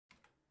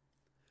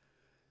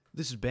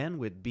This is Ben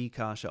with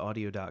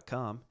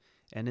bkashaaudio.com,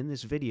 and in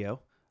this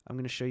video I'm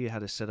going to show you how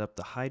to set up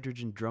the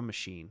Hydrogen drum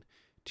machine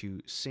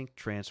to sync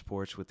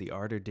transports with the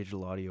Ardour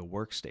digital audio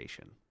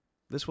workstation.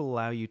 This will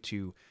allow you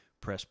to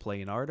press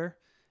play in Ardour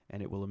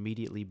and it will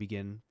immediately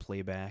begin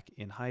playback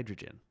in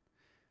Hydrogen.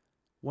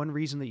 One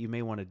reason that you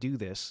may want to do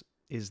this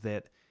is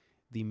that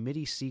the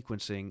MIDI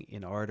sequencing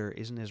in Ardour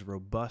isn't as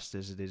robust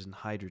as it is in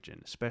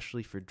Hydrogen,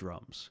 especially for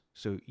drums.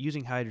 So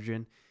using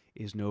Hydrogen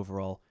is an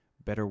overall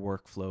better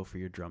workflow for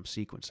your drum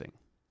sequencing.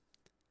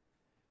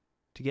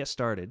 To get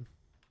started,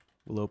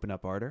 we'll open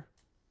up Ardour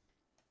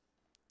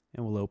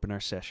and we'll open our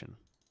session.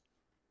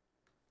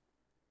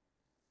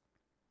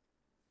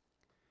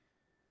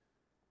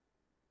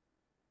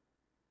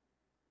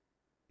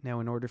 Now,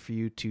 in order for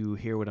you to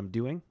hear what I'm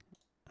doing,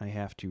 I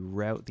have to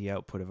route the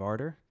output of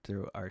Ardour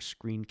through our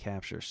screen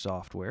capture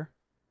software,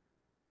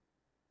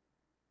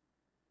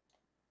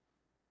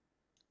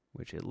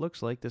 which it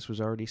looks like this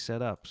was already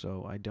set up,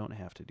 so I don't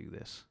have to do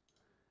this.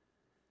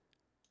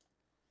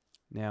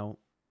 Now,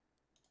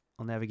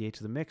 I'll navigate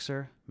to the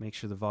mixer, make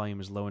sure the volume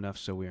is low enough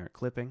so we aren't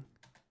clipping.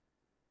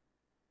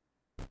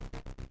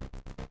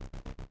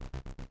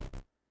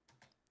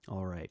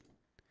 All right.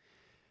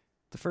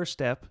 The first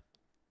step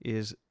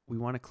is we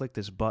want to click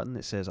this button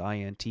that says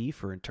INT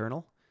for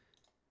internal.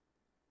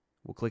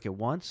 We'll click it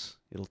once,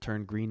 it'll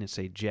turn green and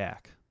say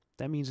jack.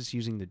 That means it's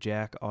using the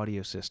jack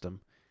audio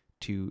system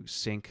to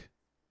sync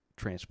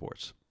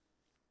transports.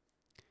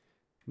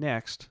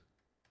 Next,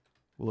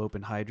 we'll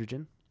open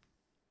Hydrogen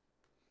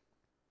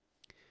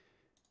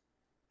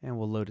and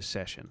we'll load a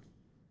session.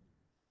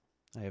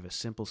 I have a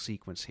simple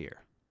sequence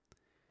here.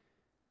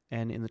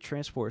 And in the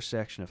transport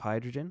section of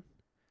Hydrogen,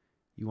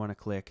 you want to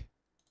click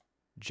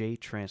J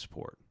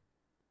transport,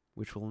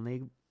 which will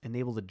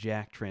enable the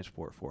jack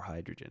transport for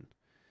Hydrogen.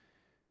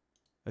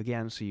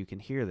 Again, so you can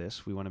hear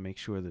this, we want to make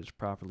sure that it's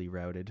properly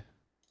routed.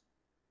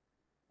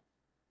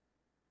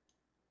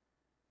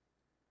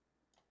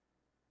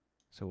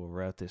 So we'll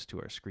route this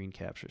to our screen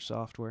capture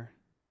software.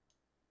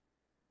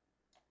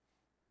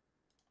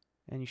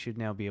 And you should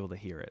now be able to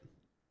hear it.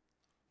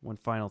 One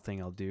final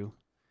thing I'll do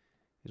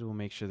is we'll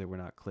make sure that we're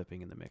not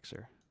clipping in the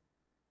mixer.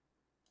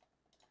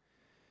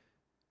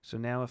 So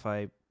now if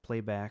I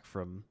play back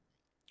from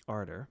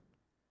Ardour,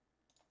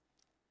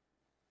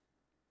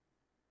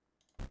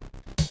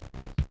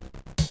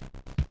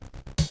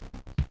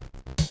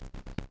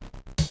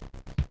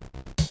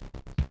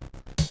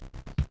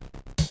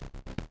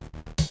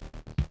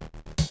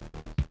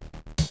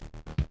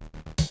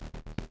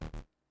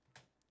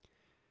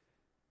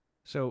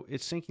 so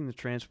it's syncing the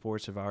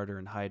transports of Ardour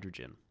and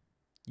Hydrogen.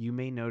 You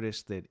may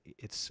notice that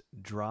it's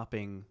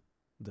dropping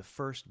the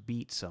first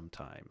beat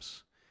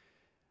sometimes.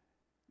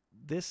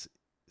 This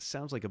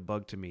sounds like a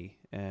bug to me,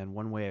 and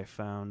one way I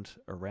found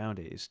around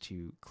it is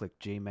to click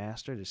J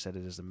master to set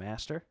it as the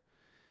master.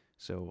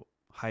 So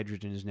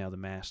Hydrogen is now the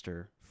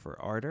master for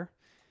Ardour,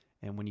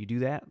 and when you do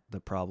that,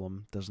 the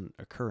problem doesn't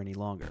occur any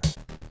longer.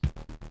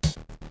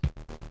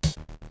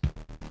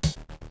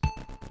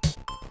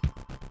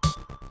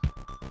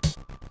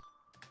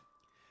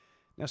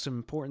 Now, some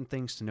important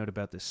things to note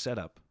about this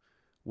setup.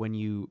 When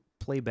you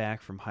play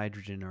back from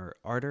Hydrogen or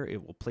Ardour,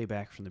 it will play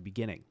back from the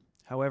beginning.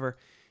 However,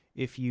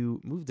 if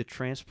you move the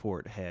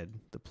transport head,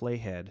 the play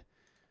head,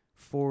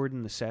 forward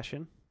in the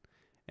session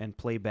and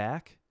play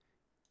back,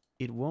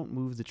 it won't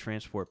move the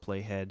transport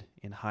playhead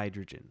in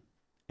Hydrogen,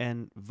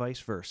 and vice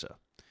versa.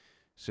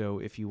 So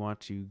if you want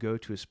to go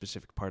to a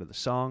specific part of the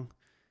song,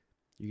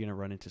 you're going to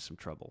run into some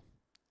trouble.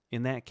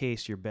 In that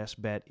case, your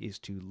best bet is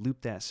to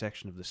loop that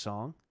section of the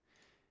song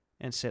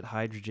and set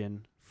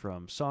Hydrogen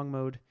from song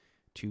mode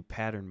to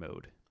pattern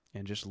mode,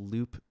 and just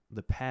loop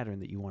the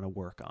pattern that you want to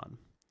work on.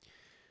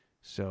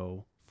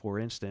 So, for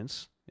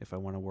instance, if I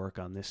want to work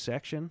on this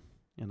section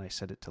and I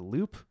set it to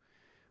loop,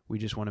 we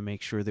just want to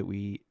make sure that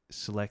we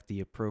select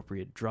the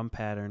appropriate drum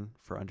pattern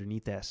for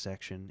underneath that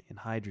section in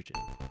Hydrogen.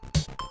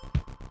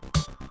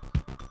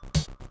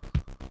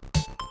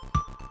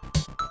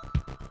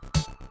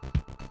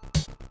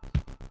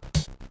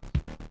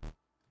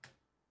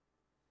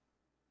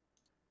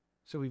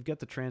 So we've got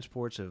the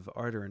transports of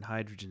Ardour and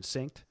Hydrogen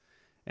synced,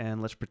 and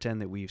let's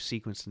pretend that we've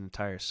sequenced an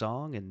entire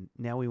song, and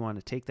now we want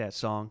to take that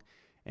song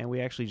and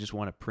we actually just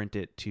want to print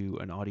it to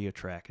an audio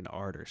track in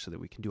Ardour so that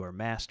we can do our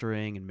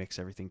mastering and mix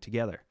everything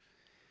together.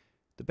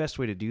 The best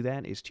way to do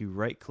that is to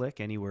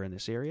right-click anywhere in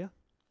this area,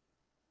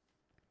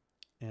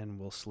 and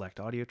we'll select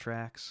audio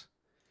tracks,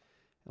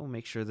 and we'll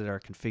make sure that our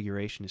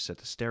configuration is set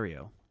to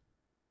stereo.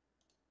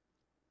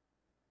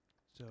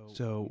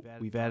 So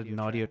we've added an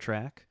audio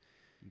track.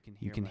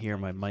 You can hear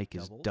my mic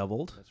is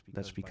doubled.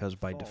 That's because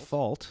by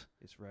default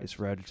it's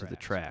routed to the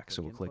track.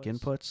 So we'll click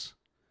Inputs,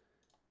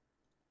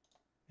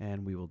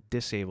 and we will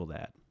disable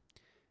that.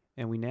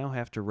 And we now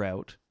have to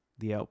route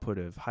the output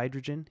of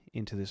Hydrogen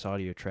into this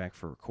audio track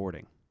for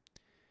recording.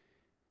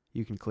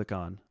 You can click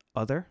on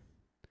Other,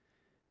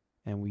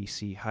 and we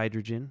see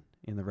Hydrogen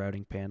in the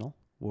routing panel.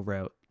 We'll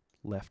route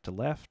left to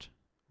left,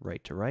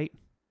 right to right,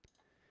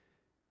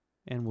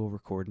 and we'll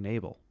record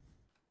Enable.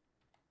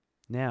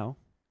 Now,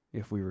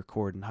 if we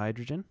record in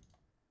hydrogen.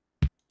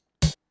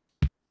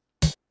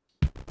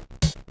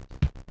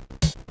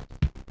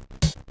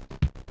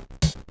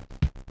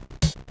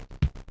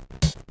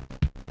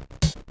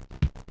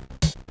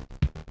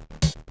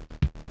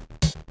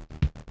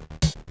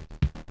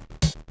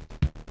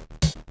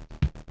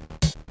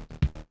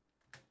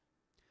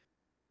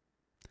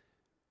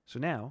 So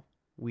now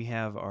we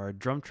have our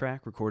drum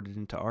track recorded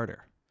into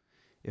Ardour.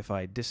 If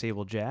I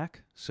disable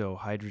jack, so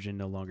hydrogen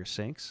no longer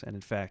syncs, and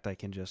in fact I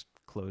can just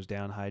close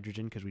down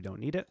hydrogen because we don't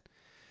need it,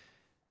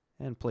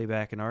 and play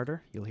back in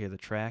Ardour, you'll hear the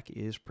track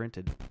is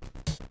printed.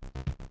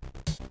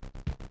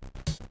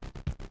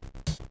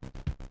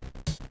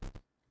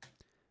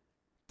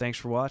 Thanks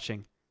for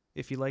watching.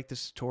 If you like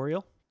this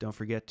tutorial, don't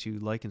forget to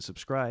like and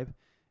subscribe,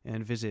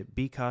 and visit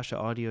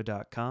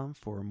bkashaaudio.com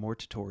for more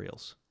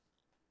tutorials.